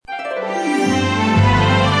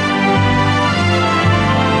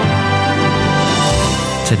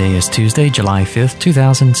Today is Tuesday, July 5th,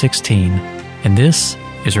 2016, and this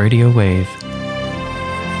is Radio Wave.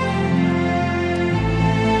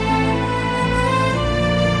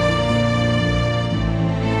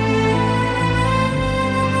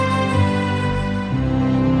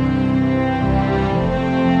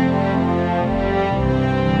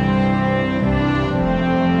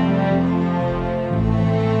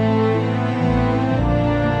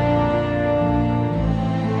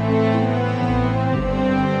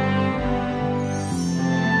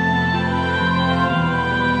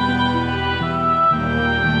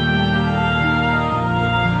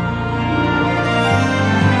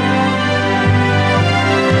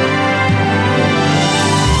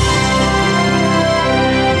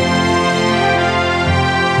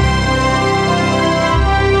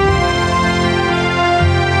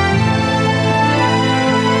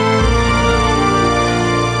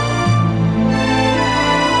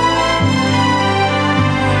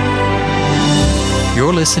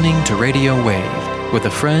 You're listening to Radio Wave with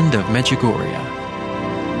a Friend of Medjugorje.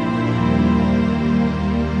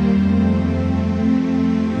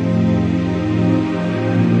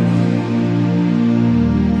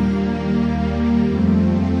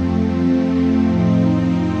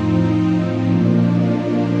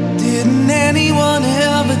 Didn't anyone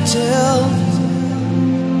ever tell?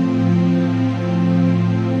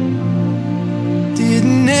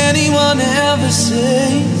 Didn't anyone ever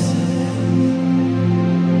say?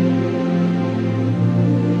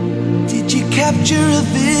 Capture a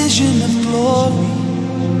vision of glory.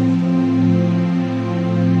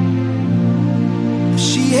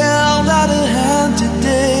 She held out her hand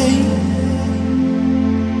today.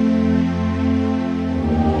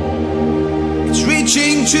 It's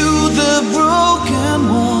reaching to the broken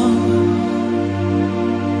one,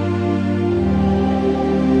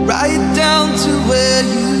 right down to where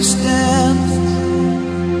you stand.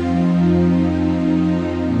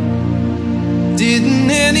 Didn't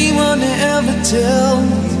anyone ever tell me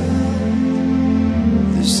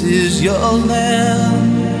this is your land?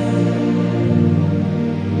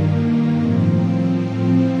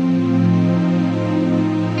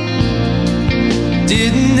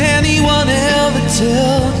 Didn't anyone ever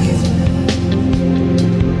tell you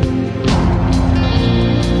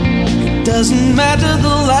it doesn't matter,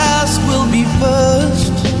 the last will be first?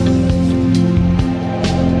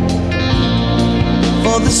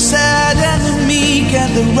 For the sad and the meek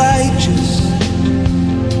and the righteous,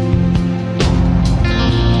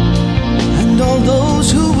 and all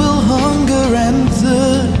those who will hunger and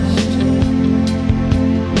thirst.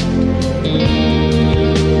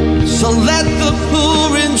 So let the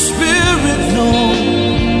poor in spirit know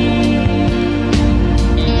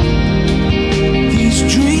these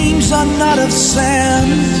dreams are not of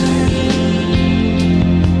sand.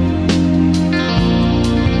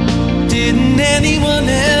 Didn't anyone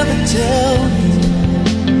ever tell you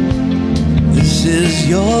this is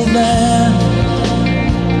your land?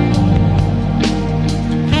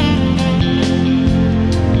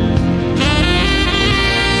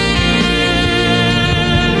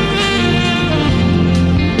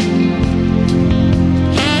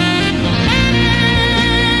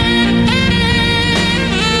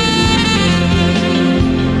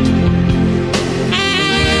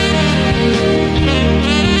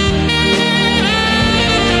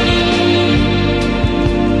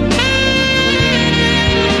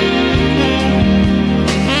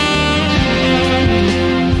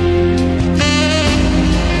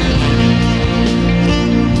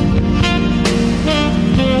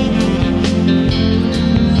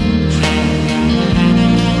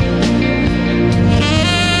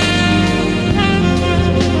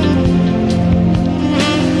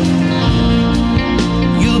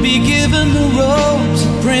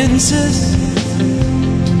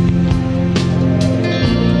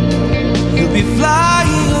 You'll be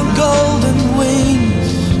flying on golden wings.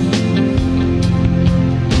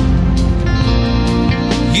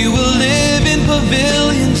 You will live in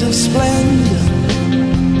pavilions of splendor,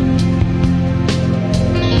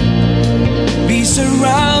 be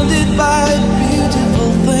surrounded by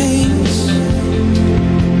beautiful things.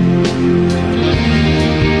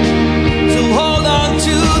 So hold on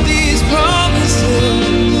to these promises.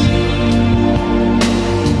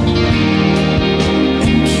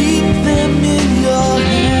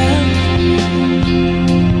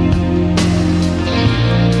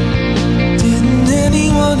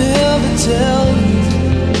 Tell you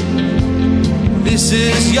this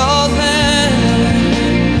is your land.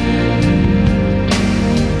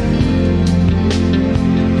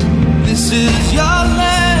 This is your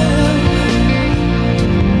land.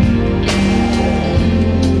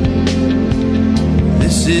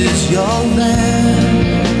 This your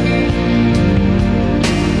land.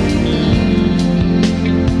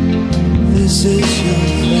 This is your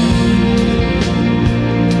land.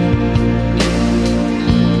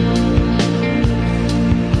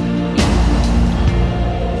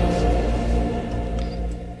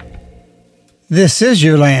 This is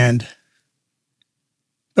your land.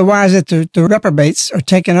 But why is it the reprobates are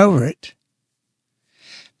taking over it?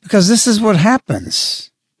 Because this is what happens.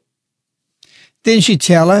 Didn't she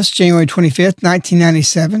tell us, January 25th,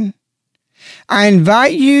 1997? I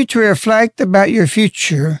invite you to reflect about your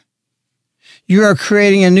future. You are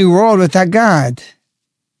creating a new world without God.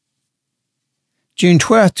 June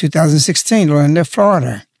 12th, 2016, Orlando,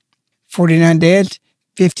 Florida. 49 dead,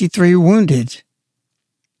 53 wounded.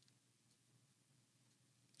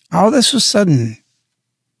 All this was sudden.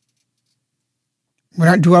 We're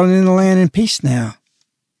not dwelling in the land in peace now.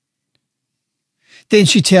 Didn't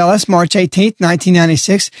she tell us, March 18th,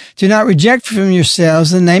 1996, do not reject from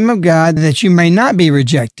yourselves the name of God that you may not be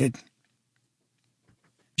rejected.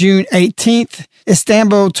 June 18th,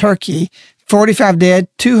 Istanbul, Turkey, 45 dead,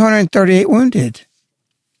 238 wounded.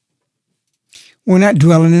 We're not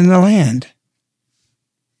dwelling in the land.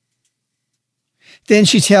 Didn't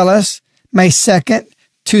she tell us, May 2nd,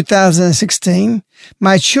 2016,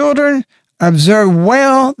 my children, observe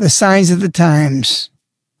well the signs of the times.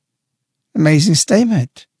 Amazing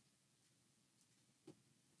statement.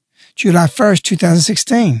 July 1st,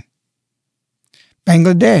 2016,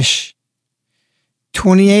 Bangladesh,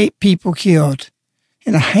 28 people killed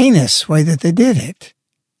in a heinous way that they did it.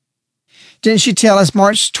 Didn't she tell us,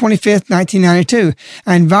 March 25th, 1992,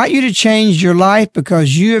 I invite you to change your life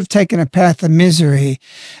because you have taken a path of misery,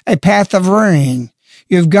 a path of ruin.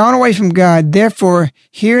 You have gone away from God. Therefore,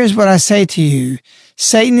 here is what I say to you.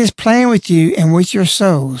 Satan is playing with you and with your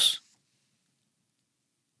souls.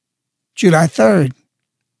 July 3rd,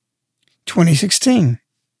 2016.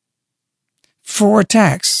 4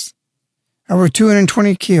 attacks. Over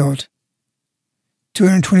 220 killed.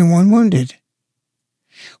 221 wounded.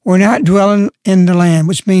 We're not dwelling in the land,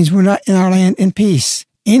 which means we're not in our land in peace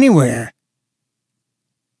anywhere.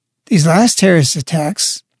 These last terrorist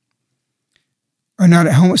attacks are not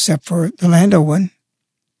at home except for the Orlando one.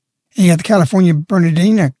 And you got the California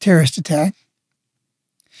Bernardino terrorist attack.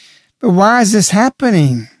 But why is this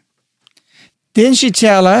happening? Didn't she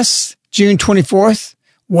tell us, June 24th,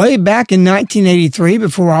 way back in 1983,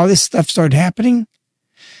 before all this stuff started happening?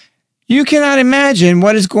 You cannot imagine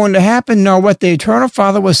what is going to happen, nor what the Eternal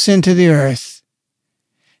Father will send to the earth.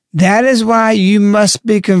 That is why you must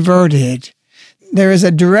be converted. There is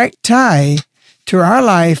a direct tie to our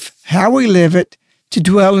life, how we live it, to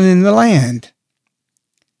dwelling in the land.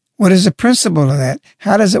 What is the principle of that?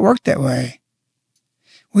 How does it work that way?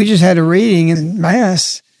 We just had a reading in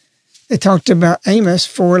Mass. They talked about Amos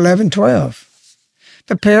 4:11-12.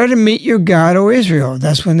 Prepare to meet your God, O Israel.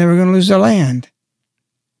 That's when they were going to lose their land.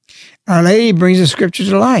 Our Lady brings the scripture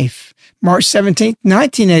to life. March 17th,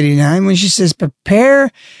 1989, when she says,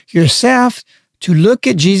 prepare yourself to look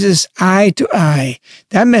at Jesus eye to eye.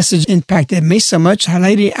 That message impacted me so much. Our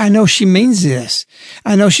Lady, I know she means this.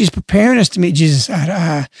 I know she's preparing us to meet Jesus eye to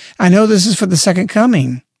eye. I know this is for the second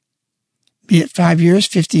coming. Be it 5 years,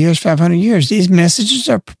 50 years, 500 years. These messages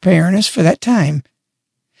are preparing us for that time.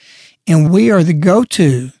 And we are the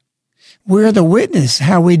go-to. We're the witness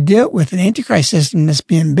how we dealt with an Antichrist system that's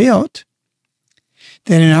being built.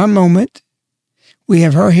 That in our moment, we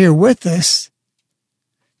have her here with us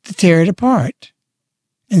to tear it apart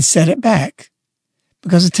and set it back.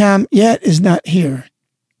 Because the time yet is not here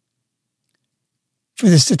for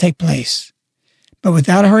this to take place. But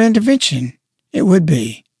without her intervention, it would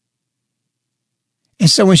be. And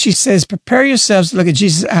so when she says, prepare yourselves to look at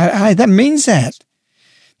Jesus eye to eye, that means that.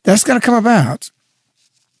 That's going to come about.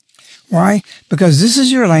 Why? Because this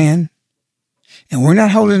is your land, and we're not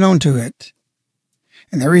holding on to it.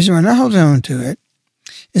 And the reason we're not holding on to it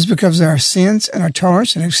is because of our sins and our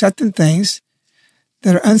tolerance and accepting things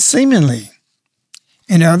that are unseemly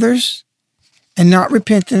in others and not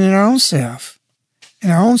repenting in our own self, in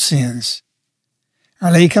our own sins.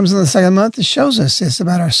 Our Lady comes in the second month and shows us this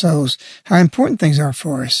about our souls, how important things are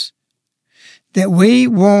for us. That we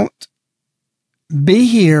won't be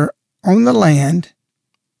here on the land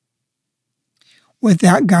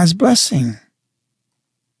without God's blessing.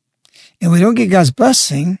 And we don't get God's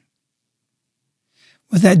blessing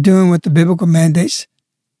without doing what the biblical mandates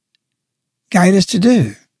guide us to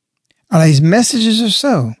do. All these messages are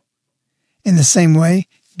so, in the same way,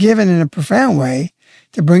 given in a profound way,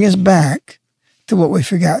 to bring us back to what we've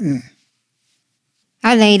forgotten.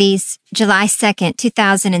 Our Lady's July 2nd,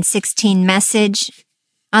 2016 message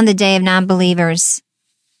on the Day of Non-Believers.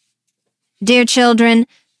 dear children,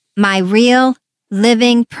 my real,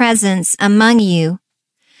 living presence among you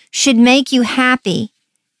should make you happy,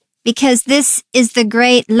 because this is the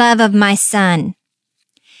great love of my Son.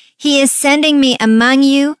 He is sending me among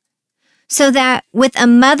you so that with a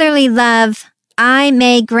motherly love I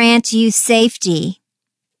may grant you safety,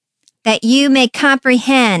 that you may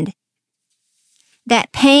comprehend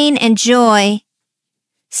that pain and joy,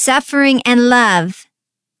 suffering and love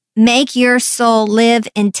make your soul live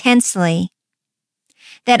intensely,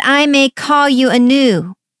 that I may call you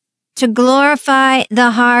anew to glorify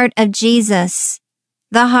the heart of Jesus,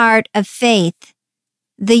 the heart of faith,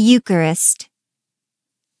 the Eucharist.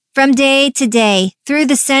 From day to day, through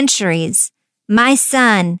the centuries, my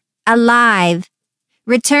Son, alive,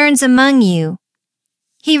 returns among you.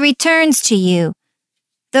 He returns to you,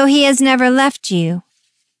 though he has never left you.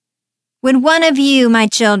 When one of you, my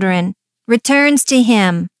children, returns to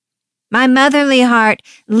him, my motherly heart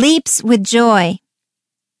leaps with joy.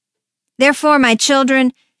 Therefore, my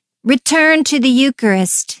children, return to the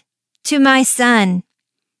Eucharist, to my Son.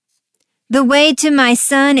 The way to my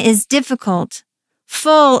Son is difficult,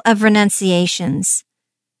 full of renunciations,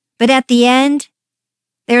 but at the end,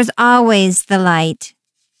 there's always the light.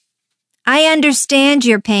 I understand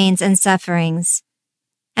your pains and sufferings,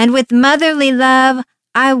 and with motherly love,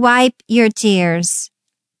 I wipe your tears.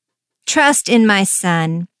 Trust in my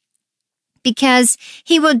Son, because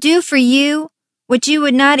he will do for you what you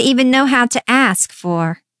would not even know how to ask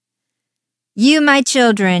for. You, my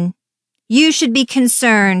children, you should be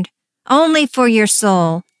concerned only for your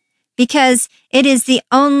soul, because it is the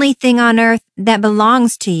only thing on earth that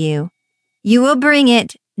belongs to you. You will bring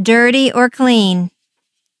it, dirty or clean,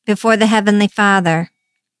 before the Heavenly Father.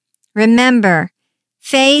 Remember,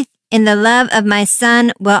 faith in the love of my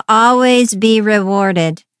Son will always be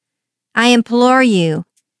rewarded. I implore you,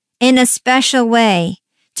 in a special way,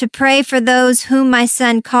 to pray for those whom my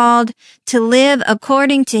Son called to live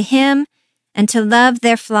according to him and to love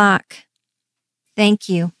their flock. Thank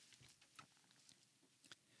you.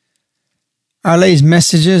 Our Lady's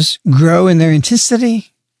messages grow in their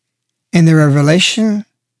intensity and their revelation.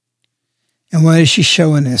 And what is she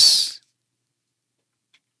showing us?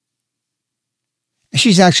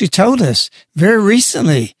 She's actually told us very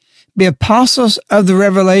recently, be apostles of the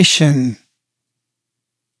revelation.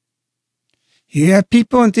 You have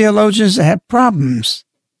people and theologians that have problems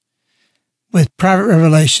with private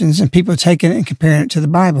revelations and people taking it and comparing it to the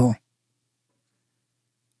Bible.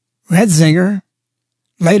 Ratzinger,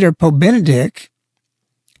 later Pope Benedict,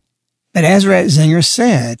 but as Ratzinger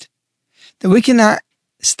said, that we cannot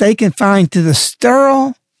stay confined to the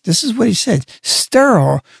sterile, this is what he said,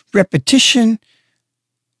 sterile repetition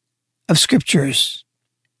of scriptures.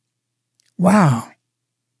 Wow.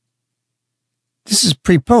 This is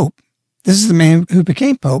pre-Pope. This is the man who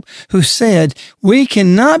became Pope, who said, we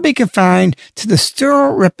cannot be confined to the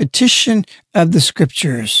sterile repetition of the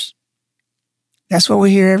scriptures. That's what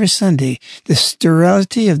we hear every Sunday, the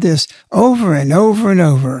sterility of this over and over and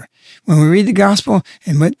over. When we read the gospel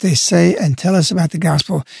and what they say and tell us about the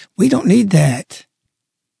gospel, we don't need that.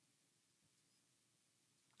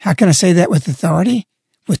 How can I say that with authority,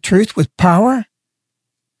 with truth, with power?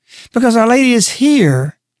 Because Our Lady is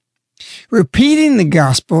here repeating the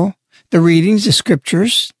gospel, the readings, the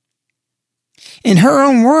scriptures, in her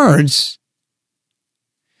own words,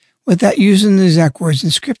 without using the exact words in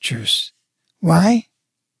scriptures. Why?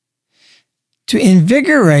 To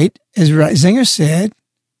invigorate, as Ratzinger said,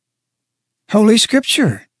 Holy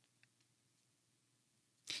Scripture.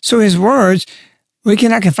 So his words, we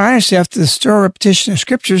cannot confine ourselves to the sterile repetition of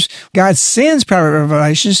scriptures. God sends private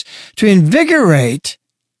revelations to invigorate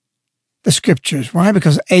the scriptures. Why?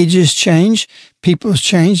 Because ages change, peoples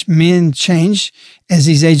change, men change as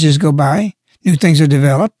these ages go by. New things are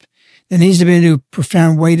developed. There needs to be a new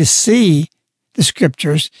profound way to see the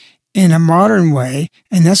scriptures in a modern way,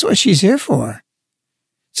 and that's what she's here for.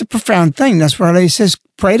 It's a profound thing. That's why Our Lady says,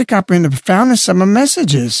 pray to comprehend the profoundness of my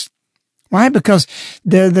messages. Why? Because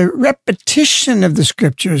they're the repetition of the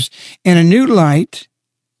scriptures in a new light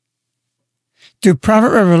through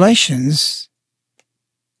private revelations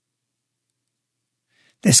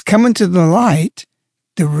that's coming to the light,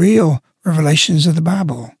 the real revelations of the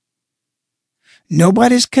Bible.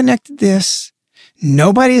 Nobody's connected this.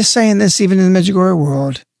 Nobody is saying this even in the Medjugorje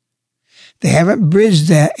world. They haven't bridged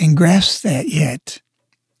that and grasped that yet.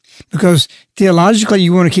 Because theologically,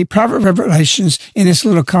 you want to keep private revelations in this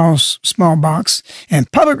little small box,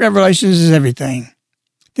 and public revelations is everything.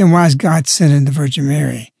 Then why is God sending the Virgin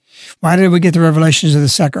Mary? Why did we get the revelations of the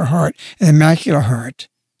Sacred Heart and the Immaculate Heart?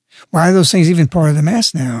 Why are those things even part of the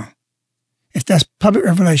Mass now? if that's public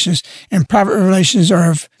revelations, and private revelations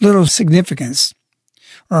are of little significance.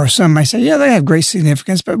 Or some might say, yeah, they have great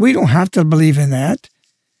significance, but we don't have to believe in that.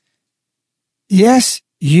 Yes,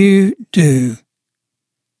 you do.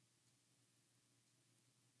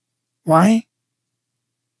 Why?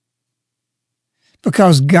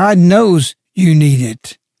 Because God knows you need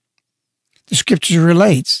it. The scripture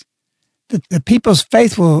relates that the people's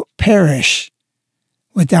faith will perish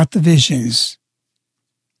without the visions.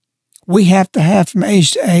 We have to have from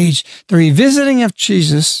age to age the revisiting of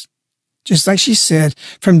Jesus, just like she said,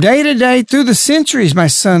 from day to day through the centuries, my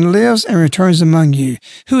son lives and returns among you.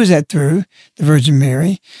 Who is that through? The Virgin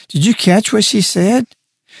Mary. Did you catch what she said?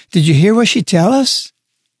 Did you hear what she tell us?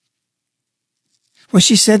 What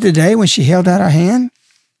she said today when she held out her hand?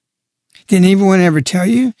 Didn't anyone ever tell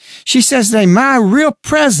you? She says today, my real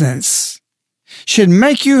presence should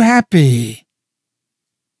make you happy.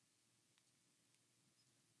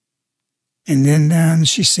 And then down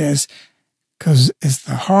she says, because it's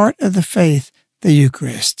the heart of the faith, the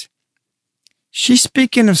Eucharist. She's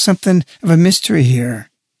speaking of something of a mystery here.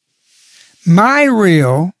 My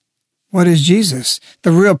real, what is Jesus?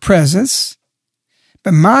 The real presence.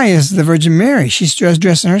 But my is the Virgin Mary. She's just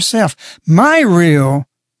dressing herself. My real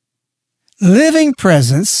living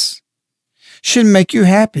presence should make you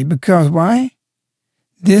happy. Because why?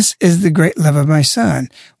 This is the great love of my Son.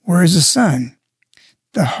 Where is the Son?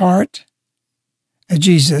 The heart of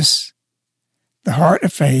Jesus, the heart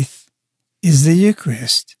of faith, is the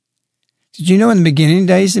Eucharist. Did you know in the beginning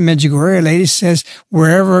days in Medjugorje, a lady says,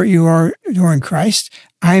 wherever you are in Christ,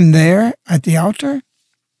 I'm there at the altar?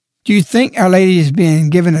 Do you think Our Lady is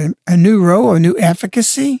being given a new role, a new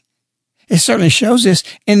efficacy? It certainly shows this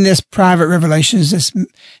in this private revelations that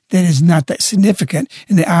is not that significant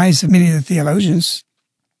in the eyes of many of the theologians.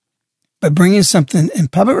 But bringing something in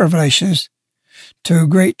public revelations to a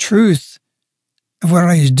great truth of what Our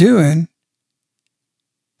Lady is doing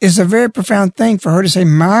is a very profound thing for her to say,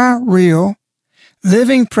 my real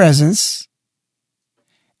living presence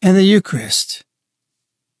and the Eucharist.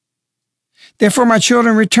 Therefore, my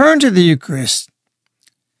children, return to the Eucharist.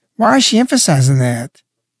 Why is she emphasizing that?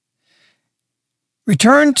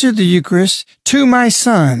 Return to the Eucharist, to my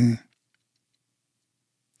Son.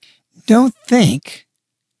 Don't think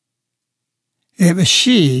that it was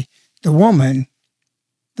she, the woman,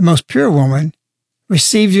 the most pure woman,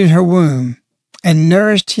 received in her womb and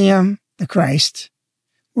nourished him, the Christ,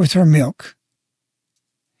 with her milk.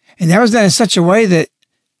 And that was done in such a way that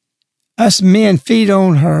us men feed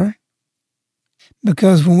on her,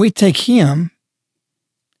 because when we take him,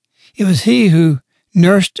 it was he who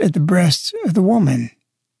nursed at the breast of the woman.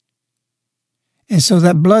 And so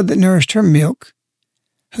that blood that nourished her milk,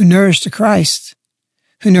 who nourished the Christ,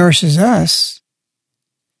 who nourishes us,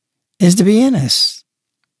 is to be in us.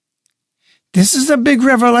 This is a big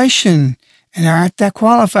revelation, and I have to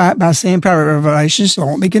qualify it by saying private revelations, so it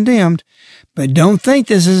won't be condemned. But don't think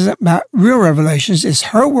this is about real revelations. It's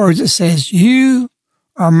her words that says, you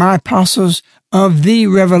are my apostles of the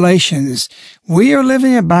revelations. We are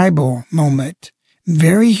living a Bible moment,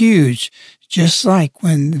 very huge, just like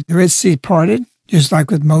when the Red Sea parted, just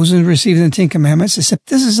like with Moses receiving the Ten Commandments, except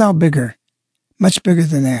this is all bigger, much bigger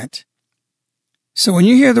than that. So when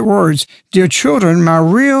you hear the words, dear children, my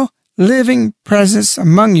real living presence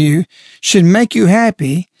among you should make you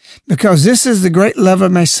happy, because this is the great love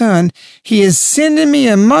of my Son. He is sending me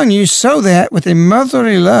among you so that with a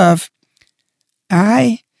motherly love,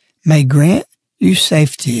 I may grant you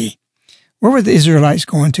safety. Where were the Israelites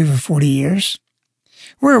going to for 40 years?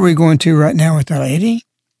 Where are we going to right now with Our Lady?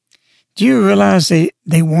 Do you realize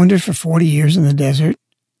they wandered for 40 years in the desert?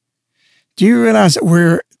 Do you realize that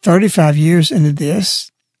we're 35 years into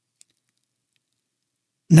this?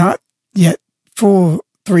 Not yet full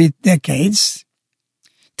 3 decades.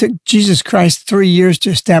 Took Jesus Christ 3 years to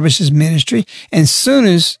establish his ministry. And as soon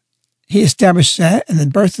as he established that and the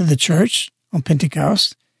birth of the church on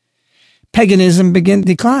Pentecost, paganism began to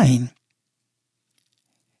decline.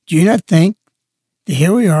 Do you not think that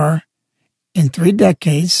here we are in 3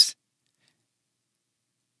 decades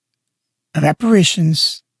of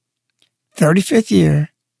apparitions, 35th year,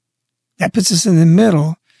 that puts us in the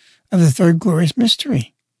middle of the third glorious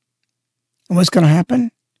mystery. And what's going to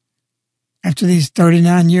happen? After these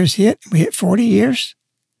 39 years we hit 40 years,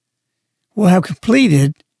 we'll have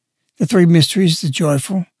completed the 3 mysteries, the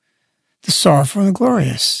joyful, the sorrowful, and the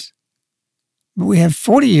glorious. But we have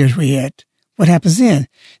 40 years we hit. What happens then?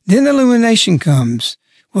 Then the illumination comes.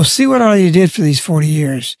 We'll see what Our Lady did for these 40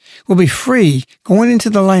 years. We'll be free, going into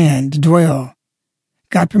the land to dwell.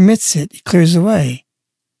 God permits it. He clears the way.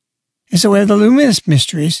 And so we have the luminous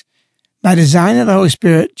mysteries, by design of the Holy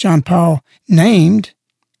Spirit, John Paul named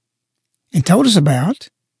and told us about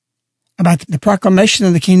the proclamation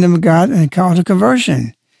of the kingdom of God and the call to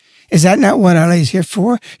conversion. Is that not what LA is here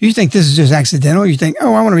for? You think this is just accidental? You think,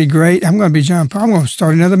 oh, I want to be great. I'm going to be John Paul. I'm going to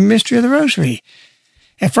start another mystery of the rosary.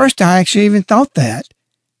 At first, I actually even thought that.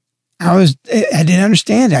 I didn't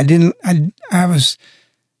understand it. I was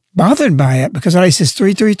bothered by it because LA says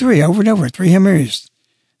 333 over and over, 3 Hail Marys,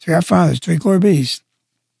 3 Our Fathers, 3 Glory Bees.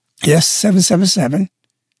 Yes, 777.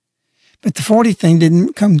 But the 40 thing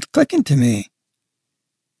didn't come clicking to me.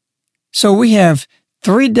 So we have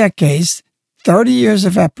 3 decades, 30 years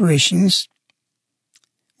of apparitions,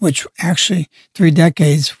 which actually 3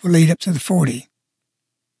 decades will lead up to the 40.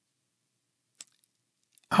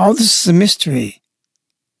 All this is a mystery.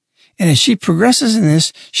 And as she progresses in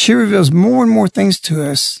this, she reveals more and more things to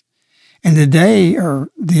us. And today, or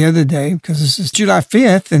the other day, because this is July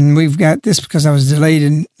 5th, and we've got this because I was delayed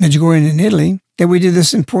in Medjugorje and in Italy, that we did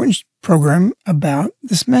this important program about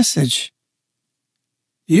this message.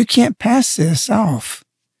 You can't pass this off.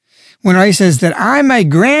 When he says that I may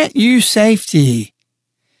grant you safety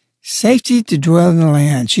to dwell in the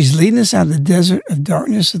land. She's leading us out of the desert of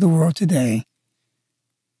darkness of the world today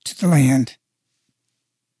to the land.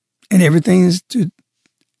 And everything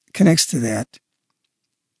connects to that.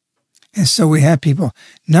 And so we have people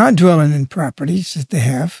not dwelling in properties that they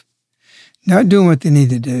have, not doing what they need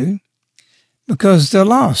to do, because they're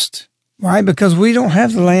lost. Why? Because we don't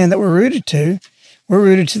have the land that we're rooted to. We're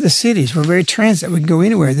rooted to the cities. We're very transit. We can go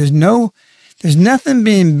anywhere. There's nothing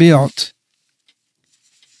being built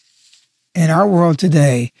in our world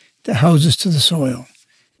today that holds us to the soil.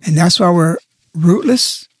 And that's why we're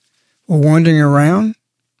rootless. We're wandering around.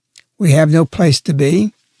 We have no place to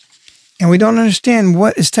be. And we don't understand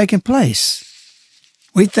what is taking place.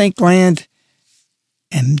 We think land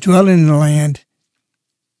and dwelling in the land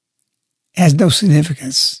has no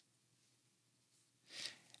significance.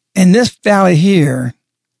 In this valley here,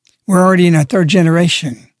 we're already in our 3rd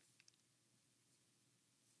generation.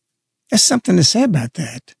 There's something to say about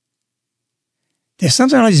that. There's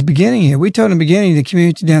something like this beginning here. We told them beginning the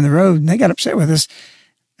community down the road, and they got upset with us.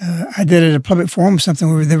 I did it at a public forum,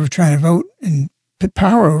 something where they were trying to vote and put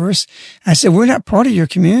power over us. I said, we're not part of your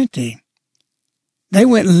community. They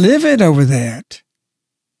went livid over that.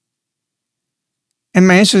 And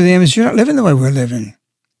my answer to them is, you're not living the way we're living.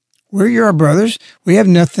 We're your brothers. We have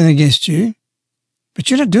nothing against you. But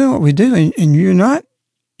you're not doing what we do, and you're not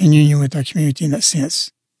in union with our community in that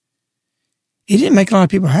sense. He didn't make a lot of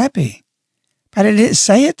people happy. But he didn't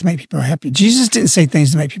say it to make people happy. Jesus didn't say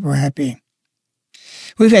things to make people happy.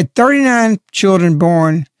 We've had 39 children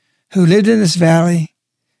born who lived in this valley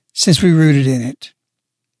since we rooted in it.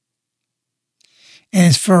 And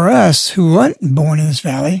it's for us who weren't born in this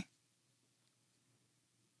valley,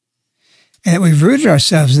 and that we've rooted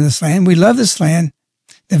ourselves in this land. We love this land,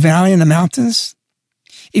 the valley and the mountains,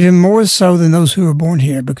 even more so than those who were born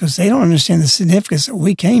here, because they don't understand the significance that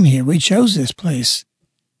we came here. We chose this place,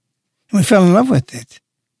 and we fell in love with it.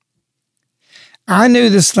 I knew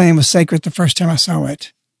this land was sacred the first time I saw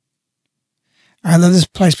it. I loved this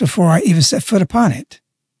place before I even set foot upon it.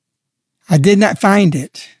 I did not find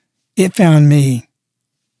it. It found me.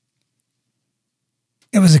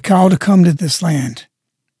 It was a call to come to this land.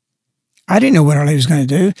 I didn't know what Our Lady was going to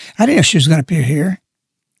do. I didn't know she was going to appear here.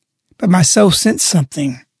 But my soul sensed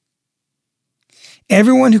something.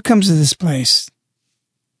 Everyone who comes to this place,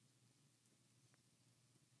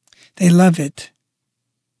 they love it.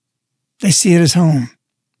 They see it as home.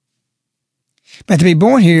 But to be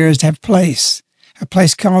born here is to have a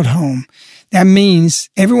place called home. That means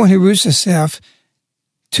everyone who roots herself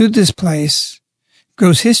to this place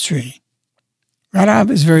grows history right out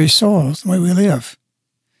of its very soul, the way we live.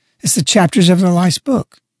 It's the chapters of their life's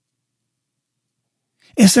book.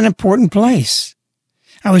 It's an important place.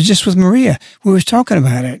 I was just with Maria. We were talking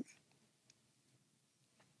about it.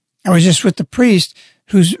 I was just with the priest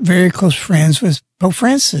who's very close friends with Pope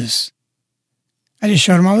Francis. I just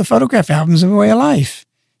showed him all the photograph albums of A Way of Life.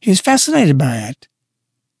 He was fascinated by it.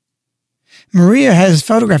 Maria has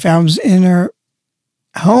photograph albums in her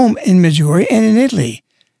home in Medjugorje and in Italy.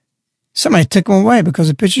 Somebody took them away because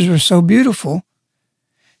the pictures were so beautiful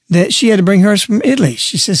that she had to bring hers from Italy.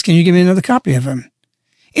 She says, can you give me another copy of them?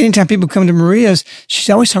 Anytime people come to Maria's, she's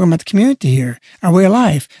always talking about the community here, Our Way of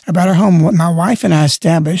Life, about our home, what my wife and I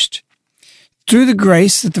established through the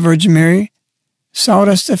grace that the Virgin Mary sought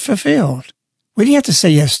us to fulfill. We didn't have to say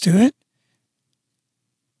yes to it.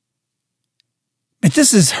 But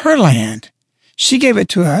this is her land. She gave it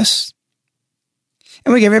to us,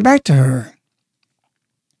 and we gave it back to her.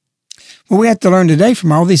 What we have to learn today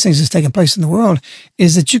from all these things that's taking place in the world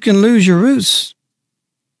is that you can lose your roots.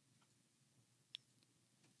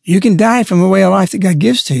 You can die from the way of life that God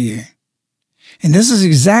gives to you. And this is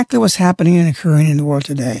exactly what's happening and occurring in the world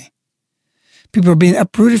today. People are being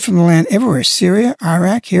uprooted from the land everywhere. Syria,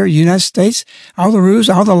 Iraq, here, United States, all the rules,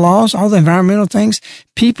 all the laws, all the environmental things.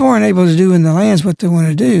 People aren't able to do in the lands what they want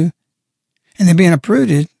to do. And they're being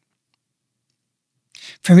uprooted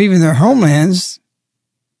from even their homelands.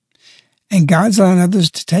 And God's allowing others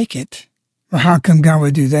to take it. Well, how come God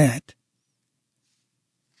would do that?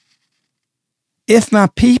 If my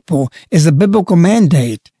people is a biblical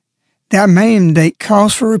mandate, that mandate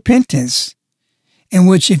calls for repentance, in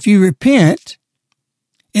which if you repent,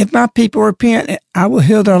 if my people repent, I will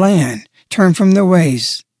heal their land, turn from their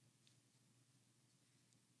ways.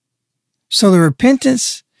 So the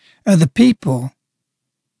repentance of the people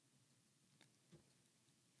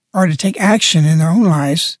are to take action in their own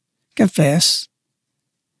lives, confess,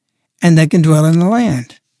 and they can dwell in the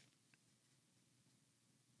land.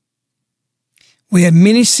 We have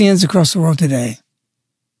many sins across the world today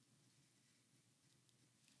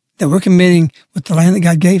that we're committing with the land that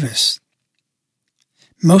God gave us.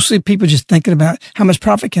 Mostly people just thinking about how much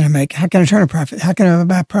profit can I make? How can I turn a profit? How can I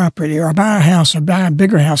buy property or buy a house or buy a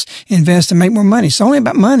bigger house, invest and make more money? It's only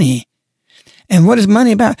about money. And what is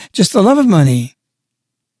money about? Just the love of money.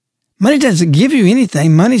 Money doesn't give you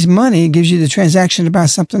anything. Money's money. It gives you the transaction to buy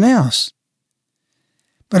something else.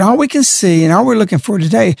 But all we can see and all we're looking for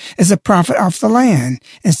today is a profit off the land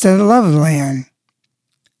instead of the love of the land.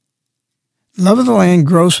 Love of the land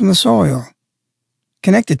grows from the soil,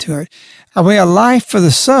 connected to it. A way of life for the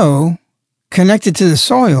soul, connected to the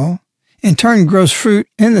soil, in turn grows fruit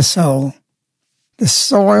in the soul. The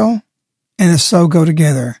soil and the soul go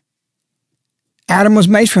together. Adam was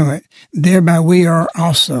made from it. Thereby we are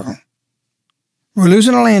also. We're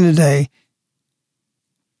losing our land today,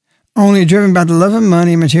 only driven by the love of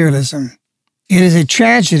money and materialism. It is a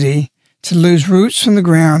tragedy to lose roots from the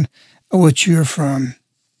ground of which you are from.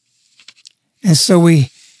 And so we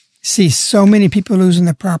see so many people losing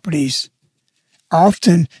their properties,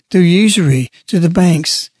 often through usury to the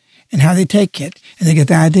banks and how they take it. And they get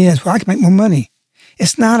the ideas, well, I can make more money.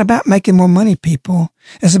 It's not about making more money, people.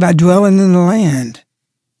 It's about dwelling in the land.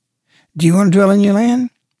 Do you want to dwell in your land?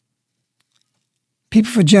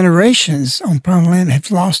 People for generations on prime land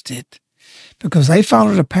have lost it because they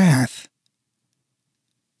followed a path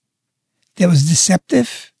that was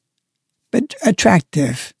deceptive but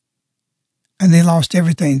attractive. And they lost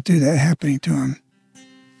everything through that happening to them.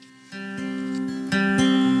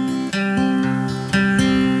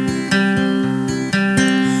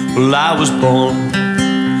 Well, I was born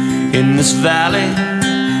in this valley,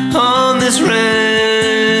 on this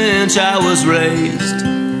ranch I was raised.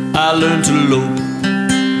 I learned to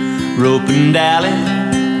rope and dally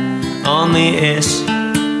on the S,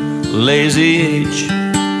 lazy H,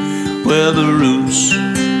 where the roots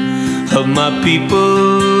of my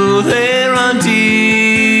people, they run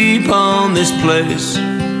deep on this place.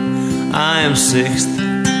 I am 6th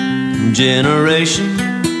generation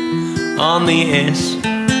on the S,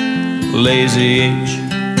 lazy H.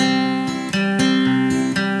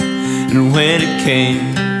 And when it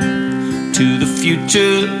came to the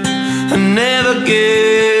future, I never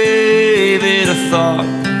gave it a thought.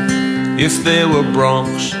 If there were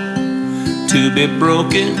broncs to be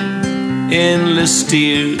broken, endless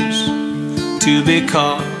steers to be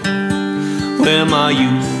caught, where my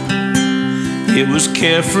youth, it was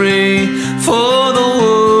carefree, for the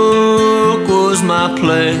work was my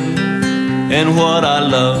play, and what I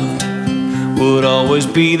loved would always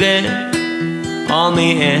be there on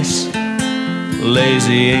the S,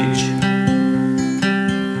 lazy H.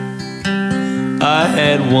 I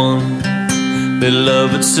had one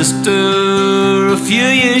beloved sister, a few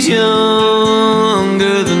years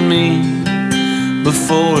younger than me.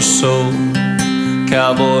 Before a soul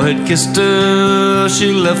cowboy had kissed her,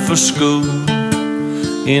 she left for school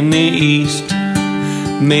in the East.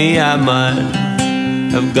 Me, I might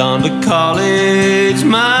have gone to college,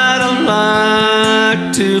 might have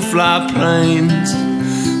liked to fly planes,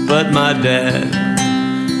 but my dad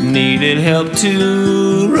needed help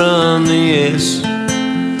to run the S,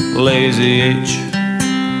 lazy H.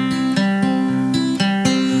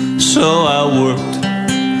 So I worked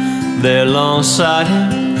there alongside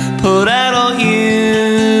him, put out all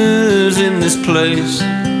years in this place,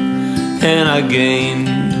 and I gained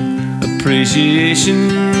appreciation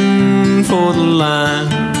for the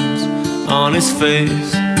lines on his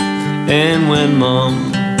face. And when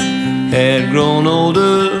Mom had grown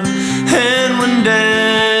older, and when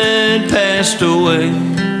Dad passed away,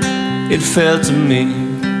 it felt to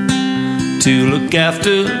me to look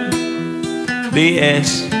after the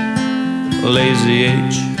S, lazy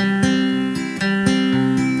H.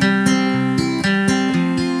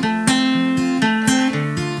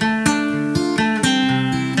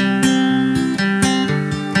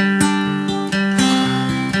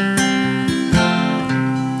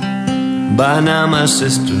 By now my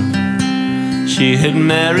sister, she had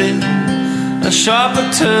married a sharp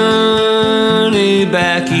attorney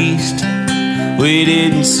back east. We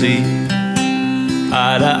didn't see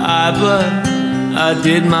eye to eye, but I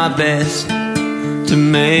did my best to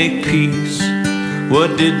make peace.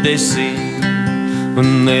 What did they see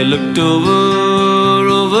when they looked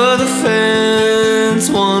over the fence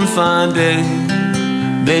one fine day?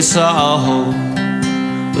 They saw a whole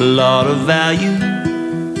lot of value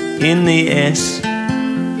in the S,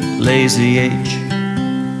 lazy H.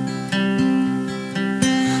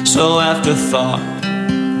 So after thought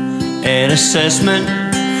and assessment,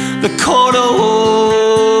 the court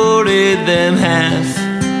awarded them half,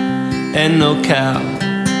 and no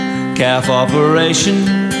calf operation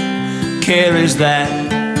carries that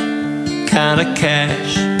kind of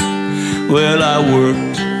cash. Well, I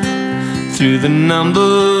worked through the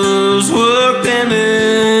numbers, worked them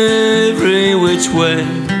every which way.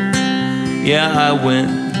 Yeah, I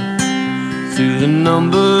went through the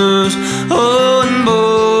numbers, oh, and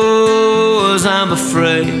boys, I'm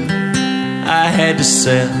afraid I had to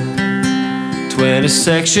sell 20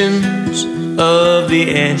 sections of the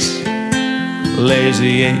S,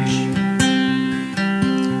 lazy H.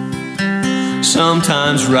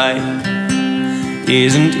 Sometimes right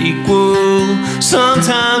isn't equal,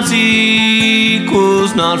 sometimes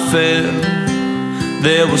equal's not fair.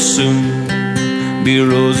 There will soon be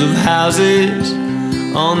rows of houses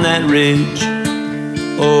on that ridge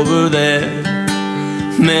over there.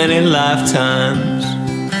 Many lifetimes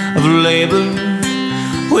of labor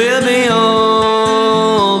will be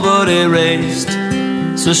all but erased.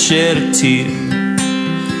 So shed a tear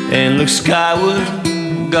and look skyward,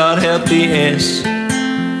 God help the S,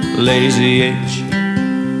 lazy H.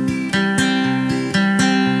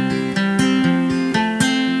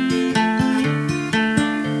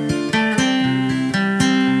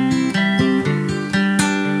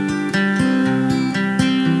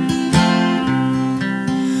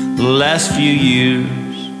 The last few years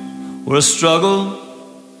were a struggle,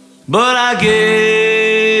 but I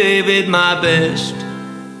gave it my best,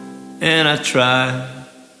 and I tried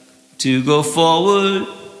to go forward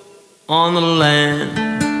on the land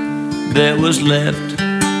that was left.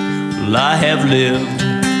 Well, I have lived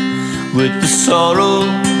with the sorrow,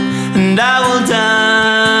 and I will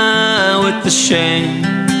die with the shame,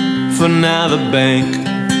 for now the bank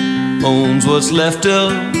owns what's left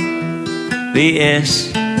of the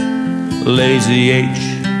S, lazy H.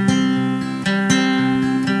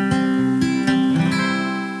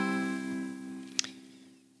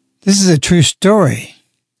 This is a true story.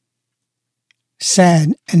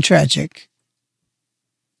 Sad and tragic.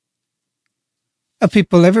 Of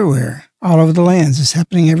people everywhere, all over the lands. It's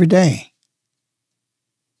happening every day.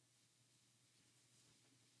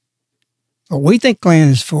 What we think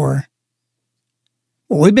land is for,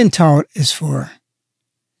 what we've been taught is for,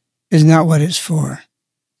 is not what it's for.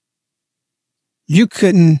 You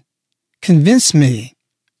couldn't convince me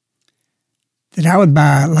that I would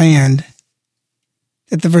buy land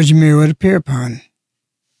that the Virgin Mary would appear upon.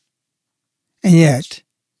 And yet,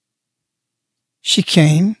 she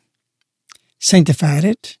came, sanctified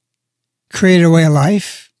it, created a way of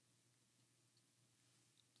life,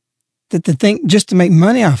 that to think just to make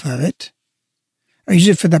money off of it, or use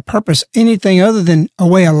it for that purpose, anything other than a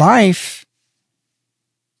way of life,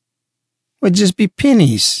 would just be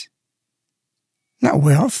pennies, not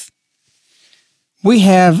wealth. We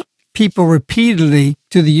have people repeatedly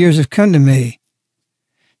through the years have come to me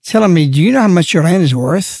telling me, do you know how much your land is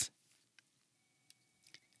worth?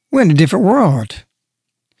 We're in a different world.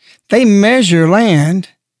 They measure land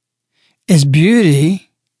as beauty,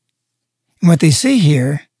 and what they see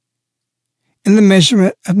here, in the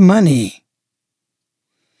measurement of money.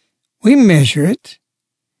 We measure it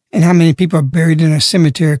in how many people are buried in a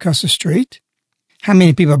cemetery across the street, how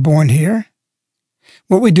many people are born here,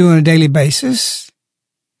 what we do on a daily basis,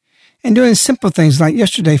 and doing simple things like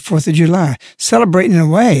yesterday, 4th of July, celebrating in a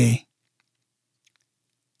way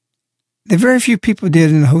that very few people did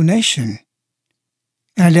in the whole nation.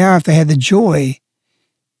 And I doubt if they had the joy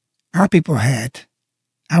our people had.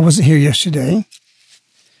 I wasn't here yesterday,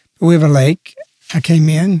 but we have a lake. I came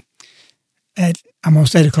in at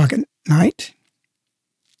almost 8 o'clock at night.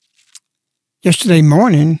 Yesterday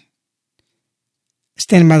morning,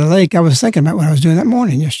 standing by the lake, I was thinking about what I was doing that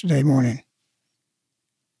morning, yesterday morning.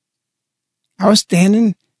 I was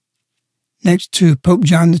standing next to Pope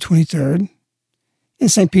John the 23rd in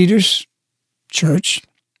St. Peter's Church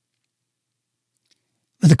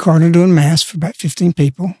with the cardinal doing mass for about 15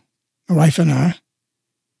 people, my wife and I.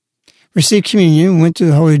 Received communion, went to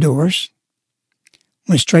the holy doors,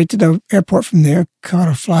 went straight to the airport from there, caught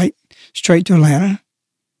a flight straight to Atlanta,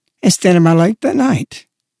 and stayed in my lake that night.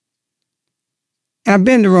 And I've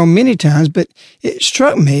been to Rome many times, but it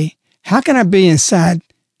struck me, how can I be inside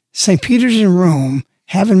St. Peter's in Rome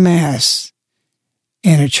having mass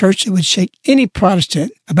in a church that would shake any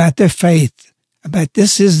Protestant about their faith, about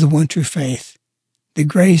this is the one true faith, the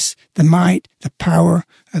grace, the might, the power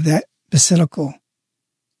of that basilical.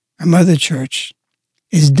 Our mother church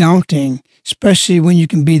is daunting, especially when you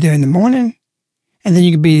can be there in the morning and then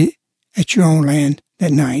you can be at your own land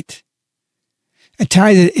that night. A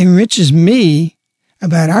tie that enriches me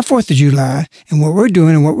about our 4th of July and what we're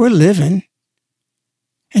doing and what we're living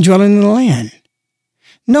and dwelling in the land.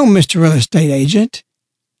 No, Mr. Real Estate Agent,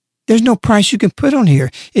 there's no price you can put on here.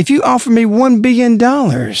 If you offer me $1 billion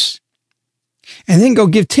and then go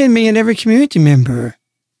give $10 million to every community member,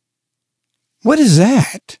 what is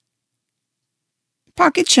that?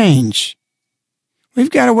 Pocket change. We've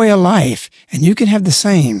got a way of life, and you can have the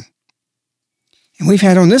same. And we've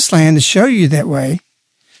had on this land to show you that way.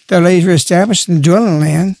 The ladies were established in the dwelling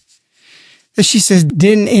land. That she says,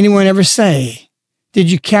 didn't anyone ever say, did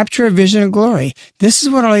you capture a vision of glory? This is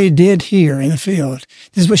what our lady did here in the field.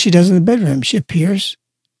 This is what she does in the bedroom. She appears.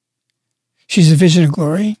 She's a vision of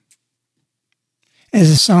glory. As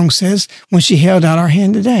the song says, when she held out our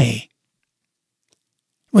hand today.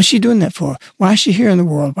 What's she doing that for? Why is she here in the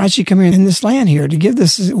world? Why did she come here in this land here to give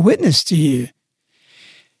this witness to you?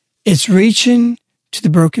 It's reaching to the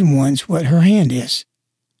broken ones what her hand is.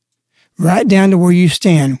 Right down to where you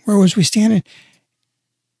stand. Where was we standing?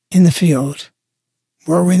 In the field.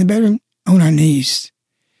 Where were we in the bedroom? On our knees.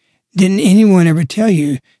 Didn't anyone ever tell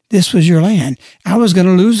you this was your land? I was going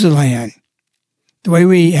to lose the land. The way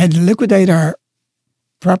we had to liquidate our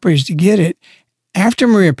properties to get it, after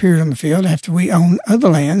Maria appeared on the field, after we owned other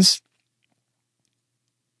lands,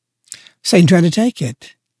 Satan tried to take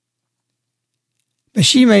it. But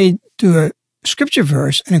she made, through a scripture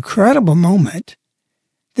verse, an incredible moment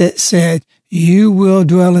that said, you will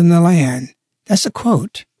dwell in the land. That's a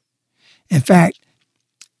quote. In fact,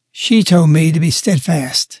 she told me to be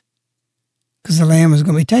steadfast because the land was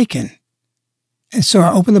going to be taken. And so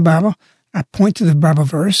I open the Bible, I point to the Bible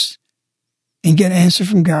verse and get an answer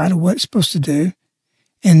from God of what it's supposed to do.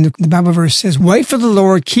 And the Bible verse says, wait for the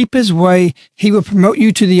Lord, keep his way. He will promote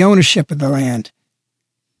you to the ownership of the land.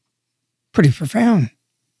 Pretty profound.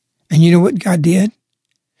 And you know what God did?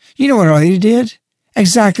 You know what our lady did?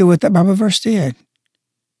 Exactly what that Bible verse did.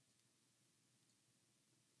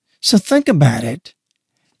 So think about it.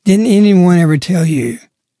 Didn't anyone ever tell you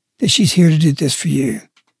that she's here to do this for you?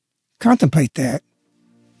 Contemplate that.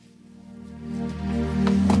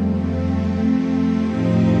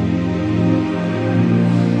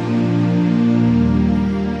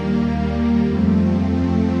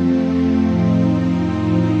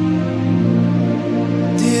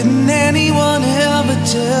 Didn't anyone ever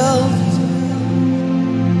tell?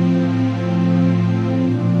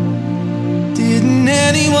 Didn't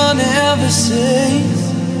anyone ever say?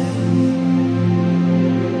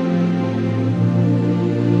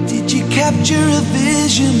 Did you capture a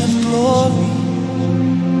vision of glory?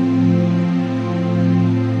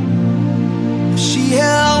 She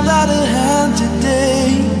held out her hand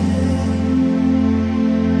today.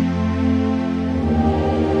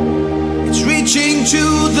 It's reaching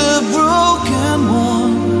to the broken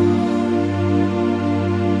one,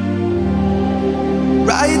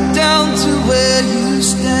 right down to where you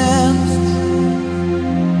stand.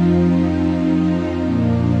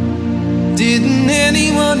 Didn't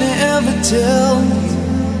anyone ever tell you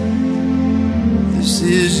this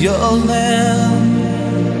is your land?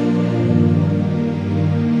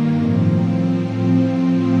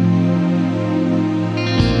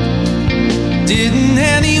 Didn't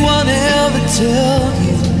anyone ever tell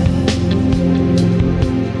you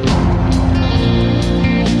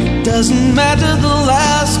it doesn't matter, the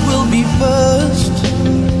last will be first?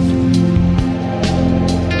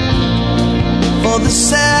 For the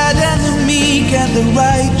sad and the meek and the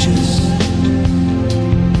righteous,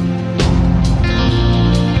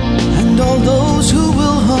 and all those who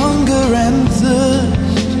will hunger and thirst.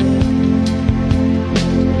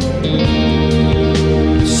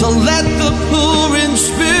 So let the poor in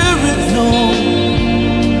spirit know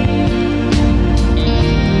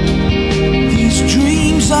these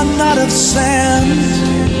dreams are not of sand.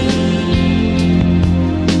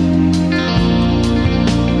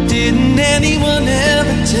 Didn't anyone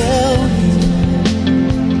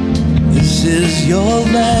is your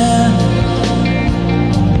land.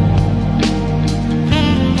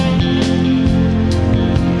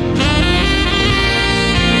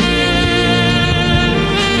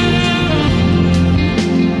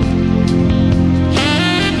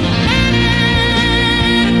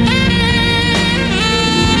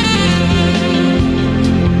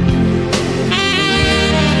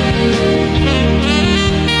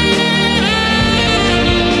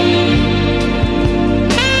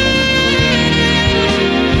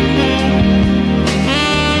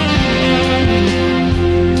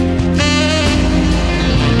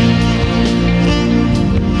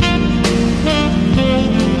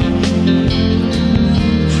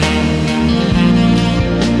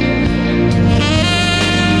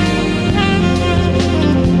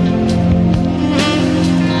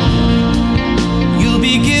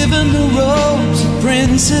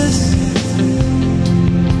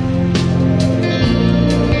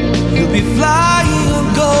 You'll be flying on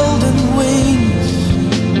golden wings.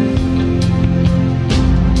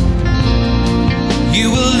 You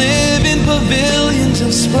will live in pavilions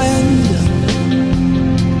of splendor,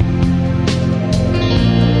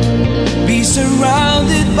 be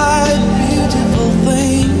surrounded by beautiful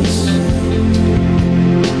things.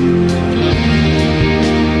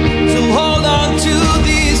 So hold on to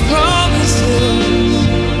these promises.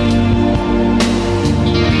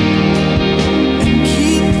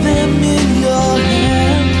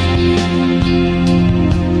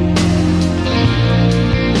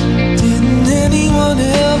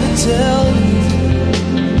 Tell you,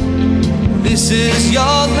 this is your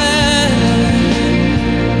land.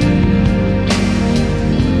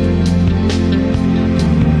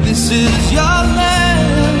 This is your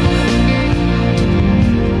land.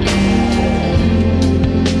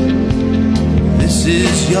 This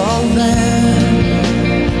is your land.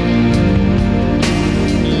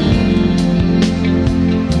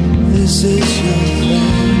 This is your land.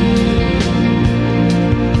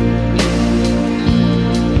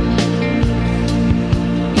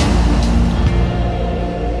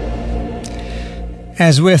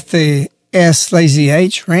 As with the S Lazy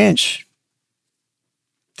H Ranch,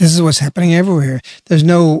 this is what's happening everywhere. There's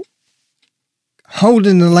no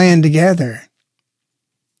holding the land together.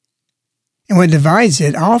 And what divides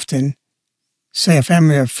it often, say a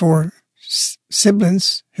family of 4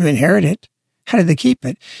 siblings who inherit it, how do they keep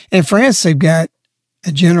it? In France, they've got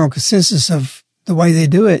a general consensus of the way they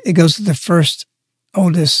do it. It goes to the first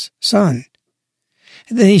oldest son.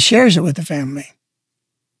 And then he shares it with the family.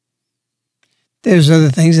 There's other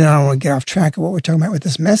things, and I don't want to get off track of what we're talking about with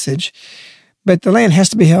this message, but the land has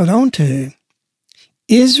to be held on to.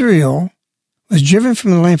 Israel was driven from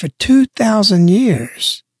the land for 2,000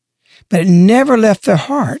 years, but it never left their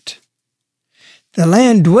heart. The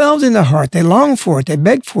land dwelled in their heart. They longed for it. They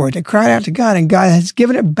begged for it. They cried out to God, and God has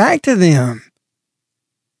given it back to them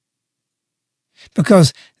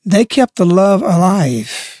because they kept the love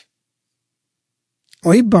alive.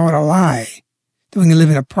 We bought a lie. That we can live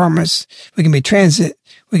in apartments, we can be transit,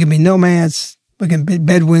 we can be nomads, we can be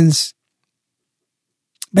Bedouins.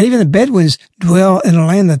 But even the Bedouins dwell in a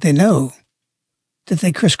land that they know, that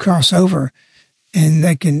they crisscross over, and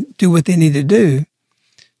they can do what they need to do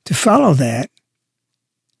to follow that.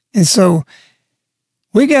 And so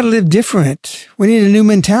we got to live different. We need a new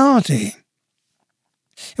mentality.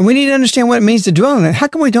 And we need to understand what it means to dwell in it. How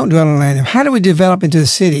come we don't dwell in land? How do we develop into the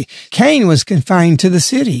city? Cain was confined to the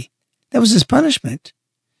city. That was his punishment.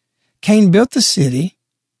 Cain built the city,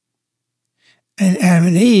 and Adam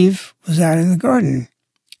and Eve was out in the garden,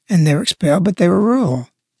 and they were expelled, but they were rural.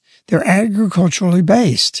 They're agriculturally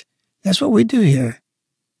based. That's what we do here.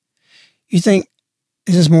 You think,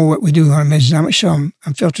 is this more what we do on a Mesonomic show?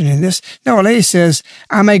 I'm filtering in this. No, a lady says,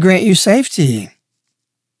 I may grant you safety.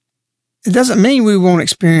 It doesn't mean we won't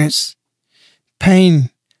experience pain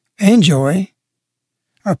and joy,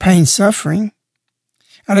 or pain, suffering.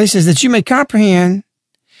 It says that you may comprehend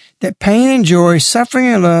that pain and joy, suffering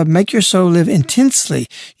and love make your soul live intensely.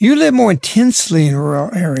 You live more intensely in a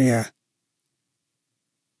rural area.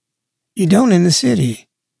 You don't in the city.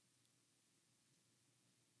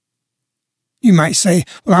 You might say,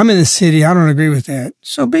 well, I'm in the city. I don't agree with that.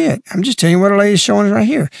 So be it. I'm just telling you what a lady is showing us right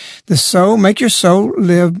here. The soul, make your soul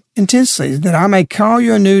live intensely, that I may call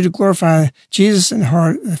you anew to glorify Jesus in the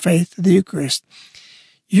heart of the faith of the Eucharist.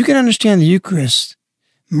 You can understand the Eucharist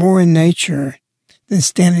more in nature than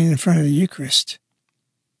standing in front of the Eucharist.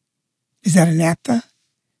 Is that anathema?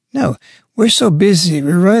 No. We're so busy.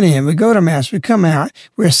 We run in, we go to Mass, we come out,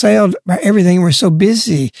 we're assailed by everything. We're so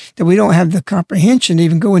busy that we don't have the comprehension to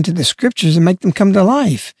even go into the Scriptures and make them come to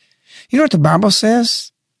life. You know what the Bible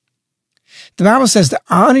says? The Bible says to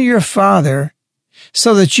honor your father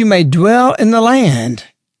so that you may dwell in the land.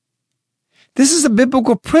 This is a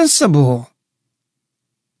biblical principle.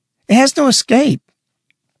 It has no escape.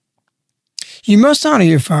 You must honor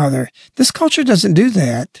your father. This culture doesn't do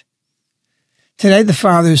that. Today, the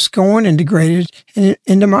father is scorned and degraded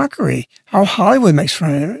into mockery. All Hollywood makes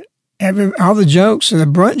fun of it. All the jokes or the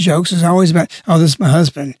brunt jokes is always about, oh, this is my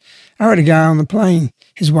husband. I heard a guy on the plane.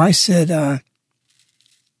 His wife said,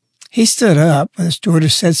 he stood up when the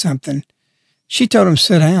stewardess said something. She told him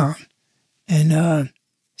sit down and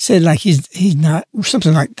said like he's not,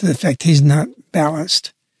 something like to the effect he's not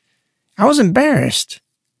balanced. I was embarrassed.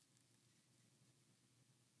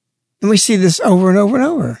 And we see this over and over and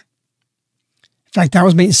over. In fact, I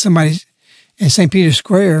was meeting somebody in St. Peter's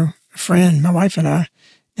Square, a friend, my wife and I,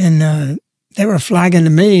 and they were flagging to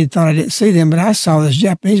me, thought I didn't see them, but I saw this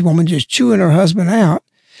Japanese woman just chewing her husband out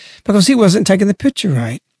because he wasn't taking the picture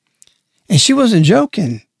right. And she wasn't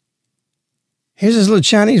joking. Here's this little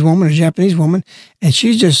Chinese woman, a Japanese woman, and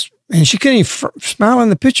she couldn't even smile in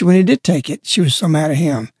the picture when he did take it. She was so mad at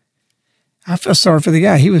him. I felt sorry for the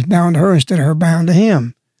guy. He was bowing to her instead of her bowing to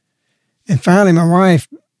him. And finally, my wife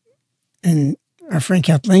and our friend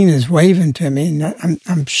Kathleen is waving to me, and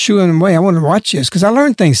I'm shooing them away. I want to watch this because I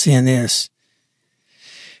learned things seeing this.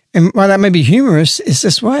 And while that may be humorous, it's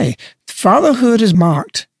this way. Fatherhood is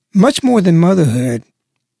mocked much more than motherhood.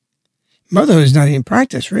 Motherhood is not even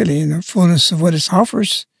practiced, really, in the fullness of what it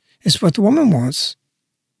offers. It's what the woman wants.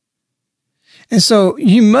 And so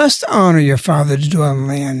you must honor your father to dwell in the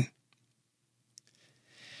land.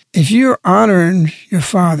 If you're honoring your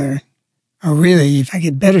father, or really, if I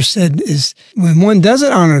get better said, is when one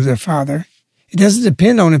doesn't honor their father, it doesn't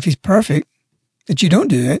depend on if he's perfect, that you don't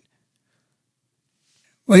do it.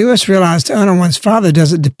 Well, you must realize to honor one's father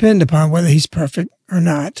doesn't depend upon whether he's perfect or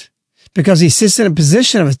not, because he sits in a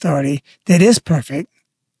position of authority that is perfect,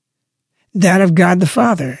 that of God the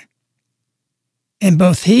Father. And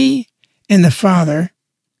both he and the Father,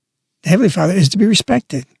 the Heavenly Father, is to be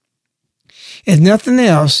respected. If nothing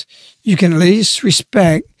else, you can at least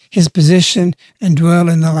respect his position and dwell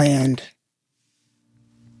in the land.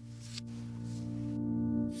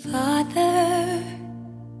 Father,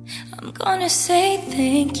 I'm gonna say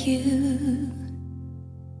thank you,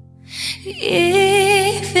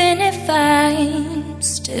 even if I'm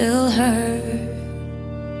still hurt.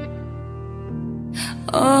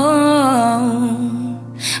 Oh,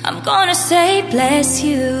 I'm gonna say bless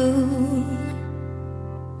you.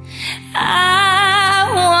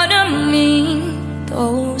 I wanna mean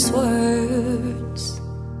those words.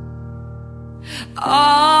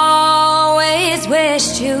 Always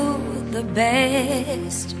wished you the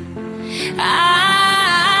best. I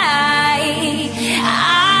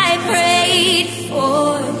prayed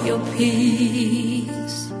for your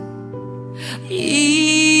peace,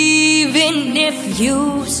 even if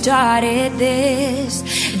you started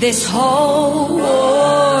this whole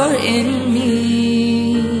war in me.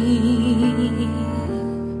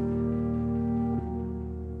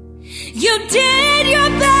 You did your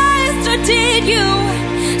best, or did you?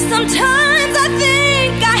 Sometimes I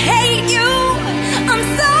think I hate you. I'm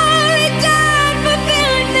sorry, Dad, for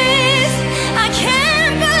feeling this. I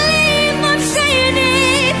can't believe I'm saying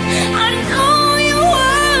it. I know you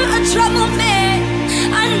were a trouble man.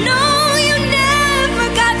 I know you never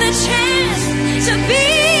got the chance to be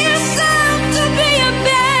yourself, to be your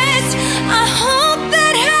best. I hope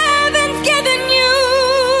that heaven's given you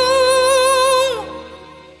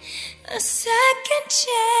a second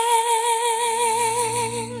chance.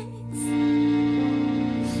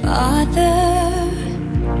 Father,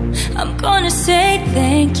 I'm gonna say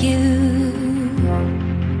thank you,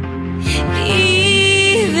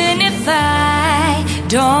 even if I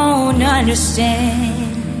don't understand.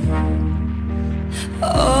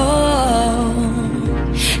 Oh,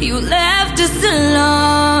 you left us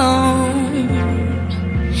alone.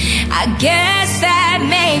 I guess that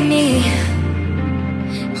made me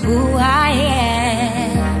who I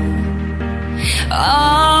am.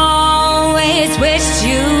 Always wished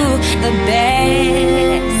you the best.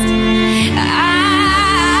 I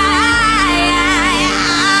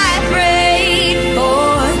prayed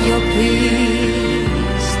for your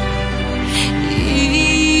peace,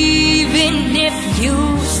 even if you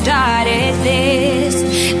started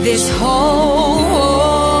this whole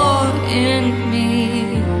war in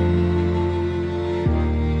me.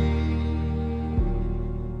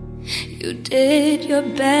 You did your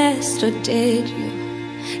best, or did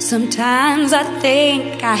you? Sometimes I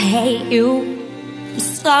think I hate you. I'm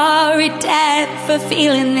sorry, Dad, for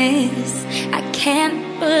feeling this. I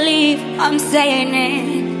can't believe I'm saying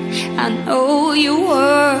it. I know you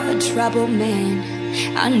were a troubled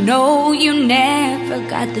man. I know you never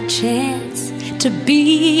got the chance to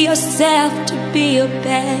be yourself, to be your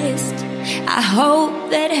best. I hope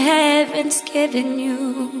that heaven's given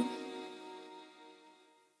you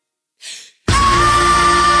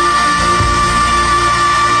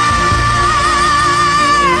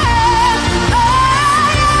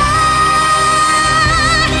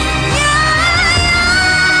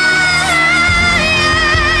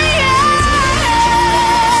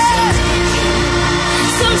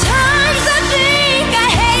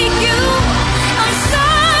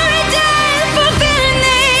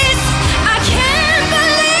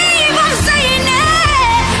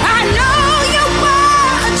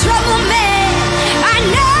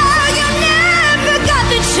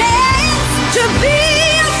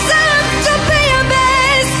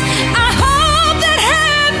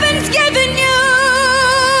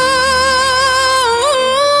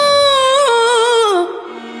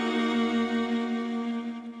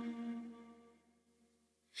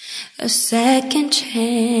a second chance.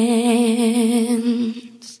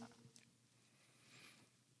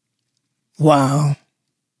 Wow.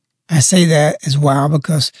 I say that as wow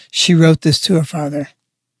because she wrote this to her father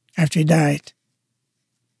after he died.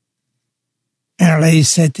 And Our Lady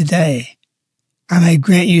said today, I may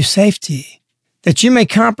grant you safety, that you may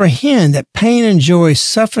comprehend that pain and joy,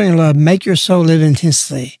 suffering and love make your soul live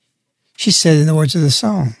intensely. She said in the words of the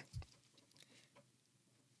song,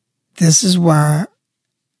 this is why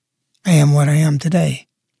I am what I am today.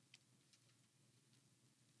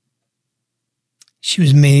 She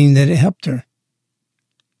was meaning that it helped her,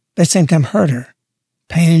 but at the same time hurt her.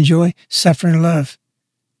 Pain and joy, suffering and love.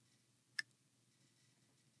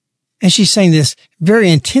 And she sang this very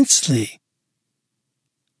intensely,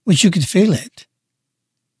 which you could feel it.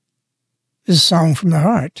 It was a song from the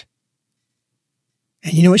heart.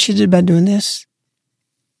 And you know what she did by doing this?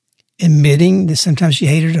 Admitting that sometimes she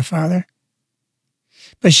hated her father,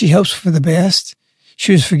 but she hopes for the best.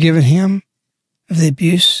 She was forgiving him of the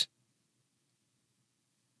abuse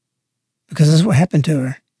because that's what happened to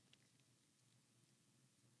her.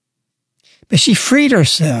 But she freed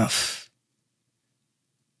herself.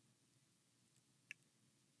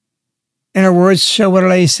 And her words show what Our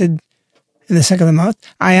Lady said in the second of the month.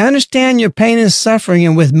 I understand your pain and suffering,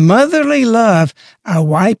 and with motherly love, I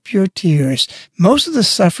wipe your tears. Most of the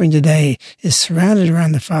suffering today is surrounded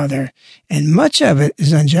around the Father, and much of it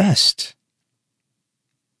is unjust.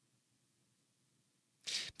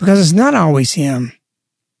 Because it's not always Him.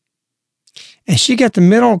 And she got the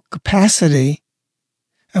mental capacity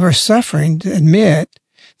of her suffering to admit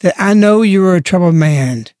that I know you are a troubled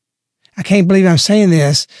man. I can't believe I'm saying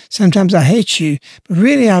this. Sometimes I hate you, but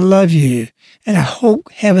really I love you. And I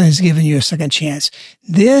hope heaven has given you a second chance.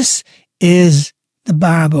 This is the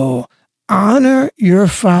Bible. Honor your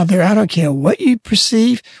father. I don't care what you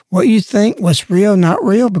perceive, what you think, what's real, not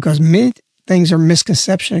real, because many things are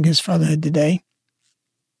misconception against fatherhood today.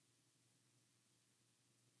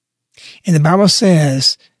 And the Bible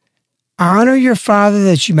says, honor your father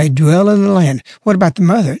that you may dwell in the land. What about the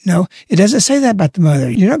mother? No, it doesn't say that about the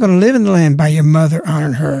mother. You're not going to live in the land by your mother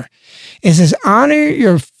honoring her. It says, honor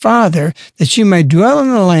your father that you may dwell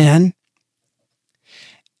in the land,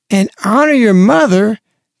 and honor your mother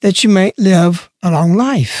that you may live a long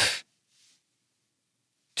life.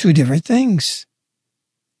 Two different things.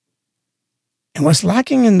 And what's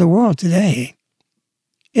lacking in the world today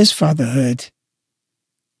is fatherhood.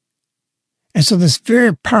 And so this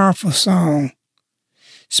very powerful song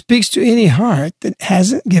speaks to any heart that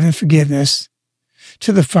hasn't given forgiveness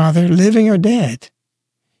to the Father, living or dead.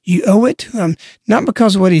 You owe it to Him, not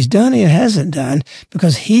because of what He's done or hasn't done,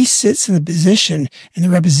 because He sits in the position and the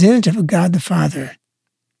representative of God the Father.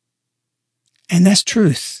 And that's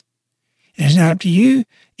truth. And it's not up to you,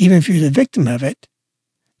 even if you're the victim of it,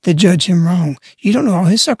 to judge Him wrong. You don't know all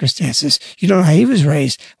His circumstances. You don't know how He was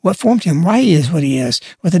raised, what formed Him, why He is what He is,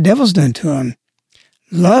 what the devil's done to Him.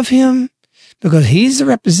 Love Him because He's the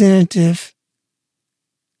representative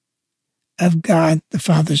of God the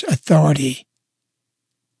Father's authority.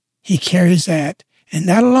 He carries that, and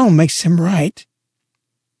that alone makes Him right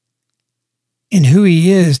in who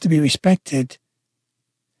He is to be respected,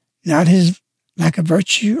 not His lack of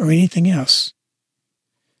virtue or anything else.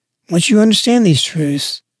 Once you understand these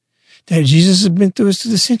truths, that Jesus has been through us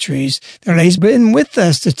through the centuries, that He's been with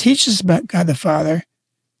us to teach us about God the Father,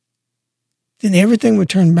 then everything will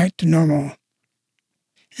turn back to normal.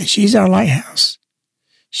 And she's our lighthouse.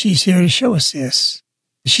 She's here to show us this.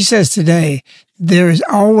 She says today, there is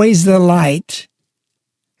always the light.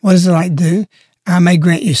 What does the light do? I may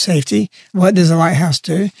grant you safety. What does the lighthouse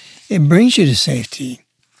do? It brings you to safety.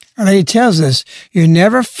 Our Lady tells us, you're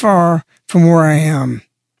never far from where I am.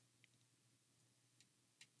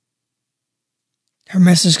 Her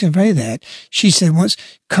message conveyed that. She said once,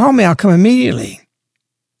 call me, I'll come immediately.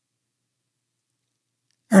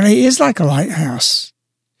 Our Lady is like a lighthouse.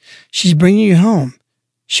 She's bringing you home.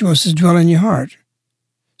 She wants to dwell in your heart.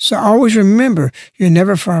 So always remember, you're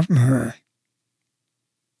never far from her.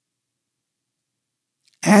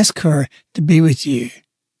 Ask her to be with you.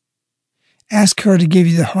 Ask her to give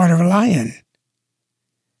you the heart of a lion.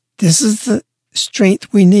 This is the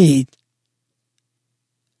strength we need.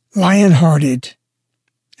 Lion-hearted.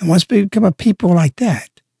 And once we become a people like that,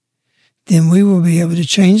 then we will be able to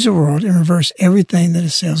change the world and reverse everything that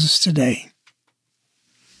assails us today.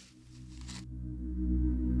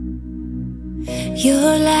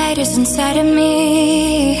 Your light is inside of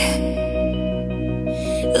me,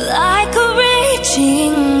 like a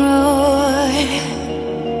raging roar,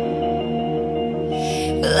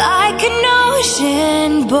 like an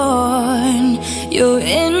ocean born. You're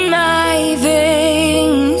in my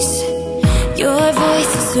veins. Your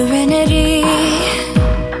voice is serenity.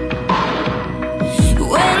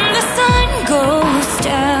 When the sun goes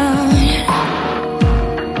down,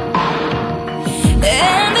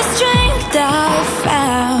 and the strength I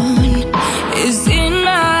found is in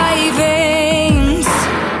my veins.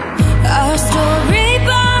 Our story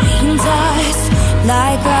binds us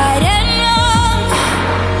like right and wrong.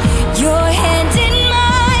 Your hand in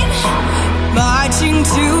mine, marching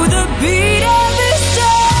to the beat of this song.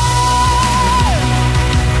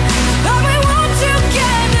 And we walk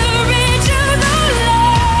together into the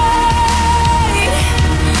light.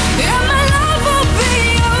 And my love will be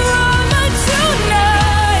your armor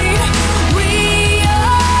tonight. We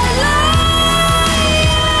are lighthouse.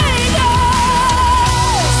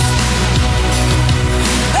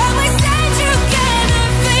 And we stand together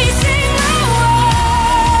facing the world.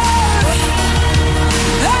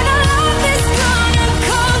 And our love is gonna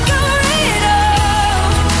conquer it all.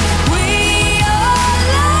 We are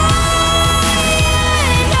lighthouse.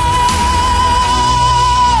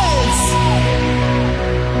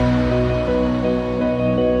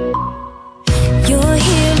 You're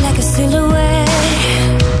here like a silhouette.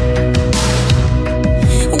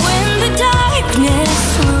 When the darkness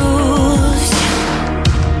rules,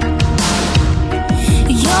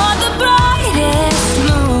 you're the brightest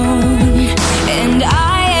moon, and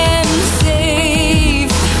I am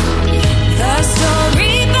safe. The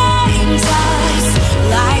story binds us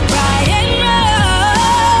like right and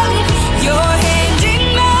wrong. Your hand in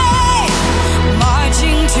mine,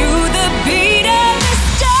 marching to the beat of the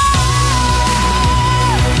star.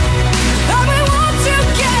 And we walk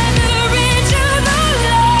together into the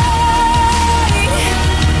light.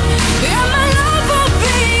 And my love will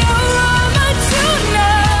be your armor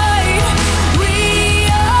tonight. We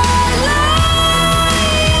are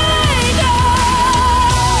lighthouse.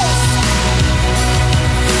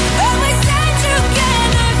 And we stand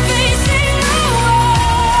together facing the world.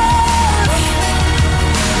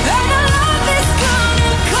 And our love is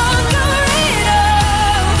gonna conquer it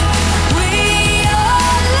all. We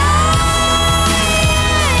are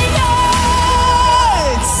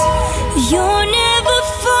lighthouse. You're never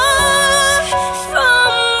far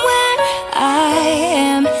from where I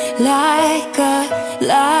am, like a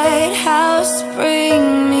lighthouse. Bring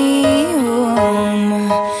me home.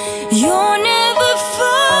 You're never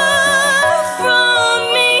far from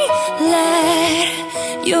me. Let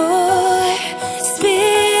your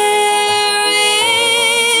spirit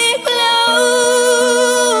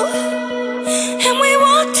blow. And we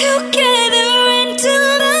walk together into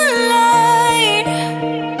the light.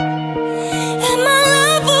 And my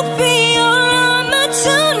love will be your armor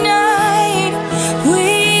tonight. We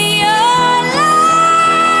are lighthouse.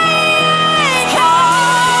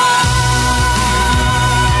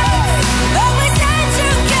 And we stand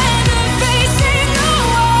together facing the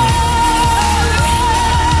world.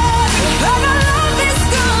 And our love is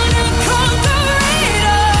gonna conquer it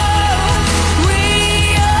all. We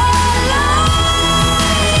are lighthouse.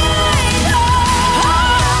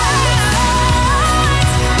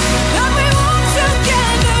 And we walk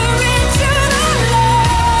together into the light.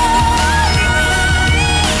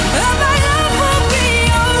 And my love will be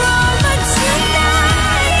your armor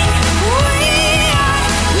tonight. We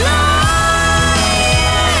are lighthouse.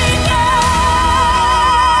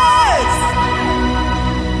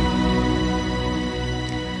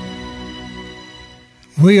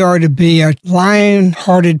 We are to be a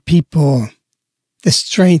lion-hearted people. The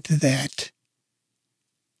strength of that.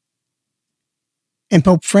 And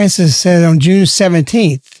Pope Francis said on June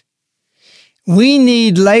 17th, we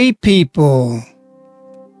need lay people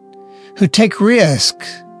who take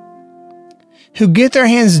risks, who get their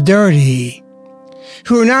hands dirty,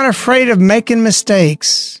 who are not afraid of making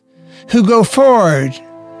mistakes, who go forward.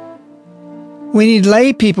 We need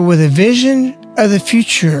lay people with a vision of the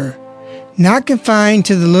future, not confined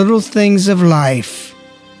to the little things of life.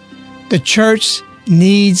 The church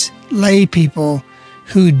needs lay people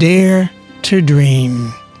who dare to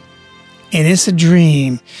dream. And it's a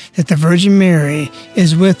dream that the Virgin Mary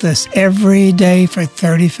is with us every day for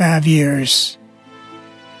 35 years.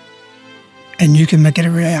 And you can make it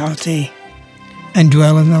a reality and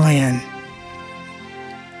dwell in the land.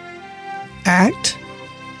 Act,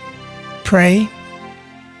 pray,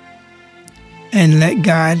 and let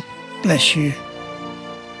God bless you.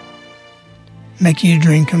 Make your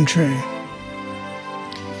dream come true.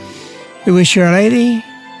 We wish you Our Lady.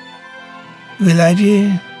 We love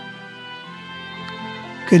you.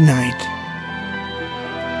 Good night.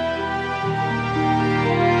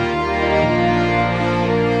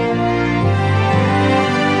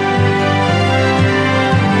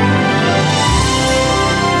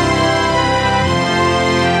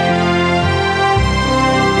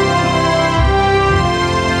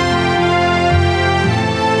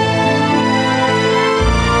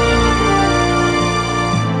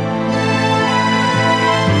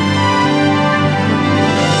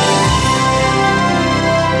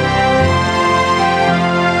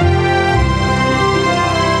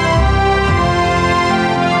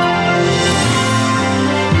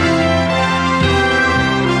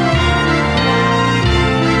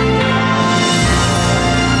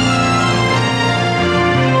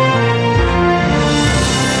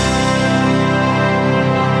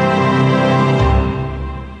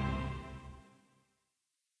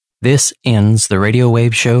 This ends the Radio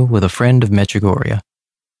Wave Show with a Friend of Medjugorje.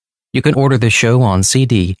 You can order this show on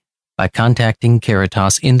CD by contacting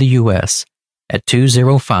Caritas in the U.S. at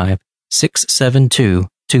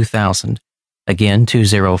 205-672-2000. Again,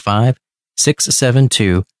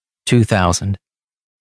 205-672-2000.